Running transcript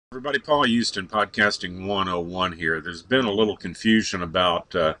Everybody, Paul Houston, Podcasting 101 here. There's been a little confusion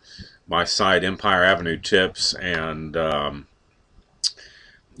about my site, Empire Avenue Tips, and what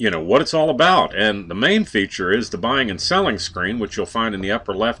it's all about. And the main feature is the buying and selling screen, which you'll find in the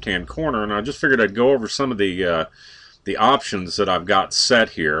upper left-hand corner. And I just figured I'd go over some of the options that I've got set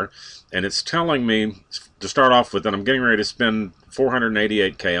here. And it's telling me, to start off with, that I'm getting ready to spend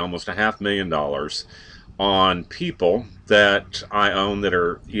 $488K, almost $500,000, on people that I own that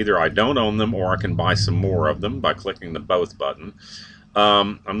are either I don't own them or I can buy some more of them by clicking the both button.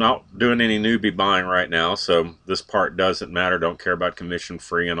 I'm not doing any newbie buying right now, so this part doesn't matter. Don't care about commission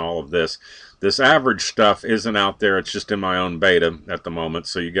free and all of this. This average stuff isn't out there. It's just in my own beta at the moment,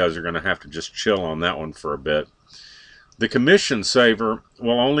 so you guys are going to have to just chill on that one for a bit. The commission saver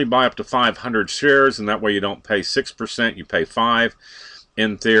will only buy up to 500 shares, and that way you don't pay 6%, you pay 5%.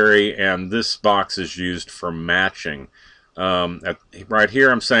 In theory, and this box is used for matching. Right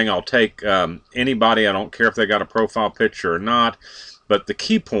here I'm saying I'll take anybody. I don't care if they got a profile picture or not, but the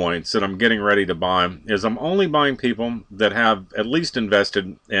key points that I'm getting ready to buy is I'm only buying people that have at least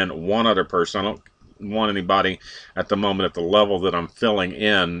invested in one other person. I don't want anybody at the moment at the level that I'm filling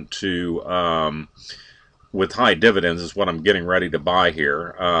in to with high dividends is what I'm getting ready to buy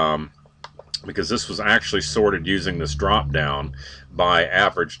here. Because this was actually sorted using this drop down by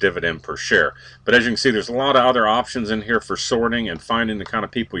average dividend per share. But as you can see, there's a lot of other options in here for sorting and finding the kind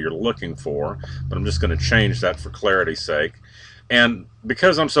of people you're looking for, but I'm just going to change that for clarity's sake. And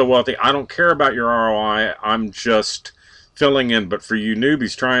because I'm so wealthy, I don't care about your ROI. I'm just filling in. But for you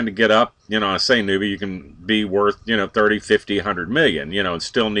newbies trying to get up, I say newbie, you can be worth 30, 50, 100 million, and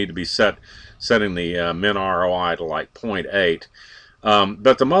still need to be setting the min ROI to like 0.8. But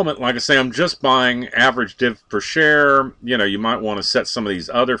at the moment, like I say, I'm just buying average div per share. You might want to set some of these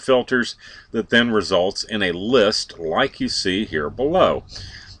other filters that then results in a list like you see here below.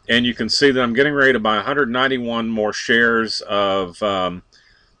 And you can see that I'm getting ready to buy 191 more shares of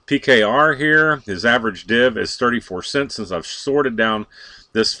PKR here. His average div is 34 cents. Since I've sorted down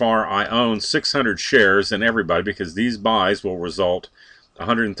this far, I own 600 shares in everybody because these buys will result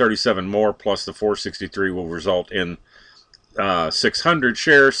 137 more plus the 463 will result in 600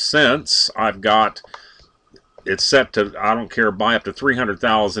 shares. Since I've got it's set to, I don't care, buy up to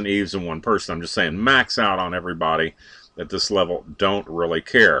 300,000 EVs in one person. I'm just saying max out on everybody at this level. Don't really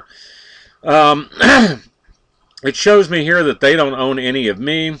care. It shows me here that they don't own any of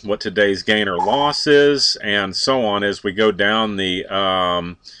me, what today's gain or loss is, and so on as we go down the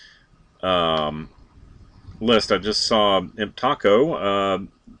list. I just saw Imp Taco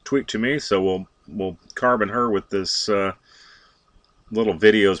tweet to me, so we'll carbon her with this little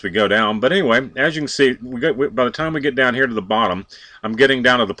video as we go down. But anyway, as you can see, by the time we get down here to the bottom, I'm getting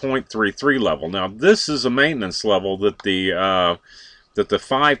down to the 0.33 level. Now this is a maintenance level that the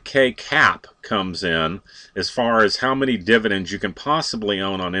 5K cap comes in as far as how many dividends you can possibly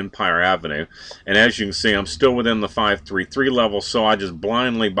own on Empire Avenue. And as you can see, I'm still within the 533 level, so I just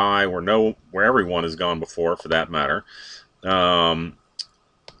blindly buy where everyone has gone before, for that matter.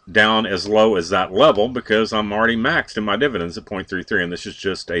 Down as low as that level because I'm already maxed in my dividends at 0.33, and this is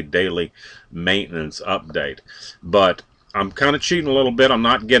just a daily maintenance update. But I'm kind of cheating a little bit. I'm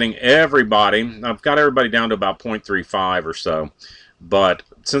not getting everybody. I've got everybody down to about 0.35 or so. But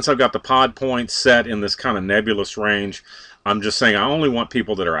since I've got the pod points set in this kind of nebulous range, I'm just saying I only want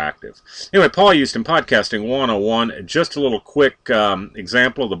people that are active. Anyway, Paul Houston, Podcasting 101. Just a little quick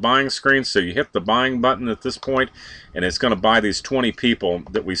example of the buying screen. So you hit the buying button at this point, and it's going to buy these 20 people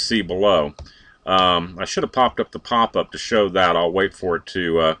that we see below. I should have popped up the pop-up to show that. I'll wait for it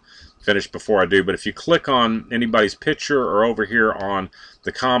to finish before I do. But if you click on anybody's picture or over here on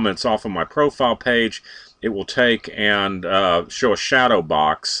the comments off of my profile page, it will take and show a shadow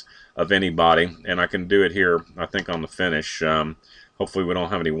box of anybody, and I can do it here, I think, on the finish. Hopefully we don't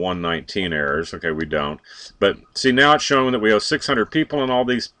have any 119 errors. Okay, we don't. But see, now it's showing that we owe 600 people and all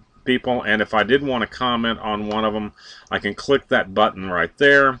these people, and if I did want to comment on one of them, I can click that button right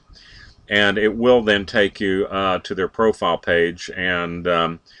there, and it will then take you to their profile page,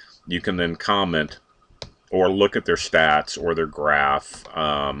 and you can then comment or look at their stats or their graph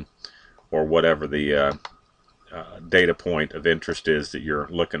or whatever the data point of interest is that you're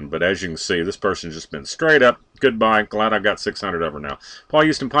looking. But as you can see, this person's just been straight up goodbye. Glad I got 600 over now. Paul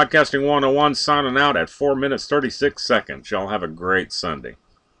Houston, Podcasting 101, signing out at 4 minutes 36 seconds. Y'all have a great Sunday.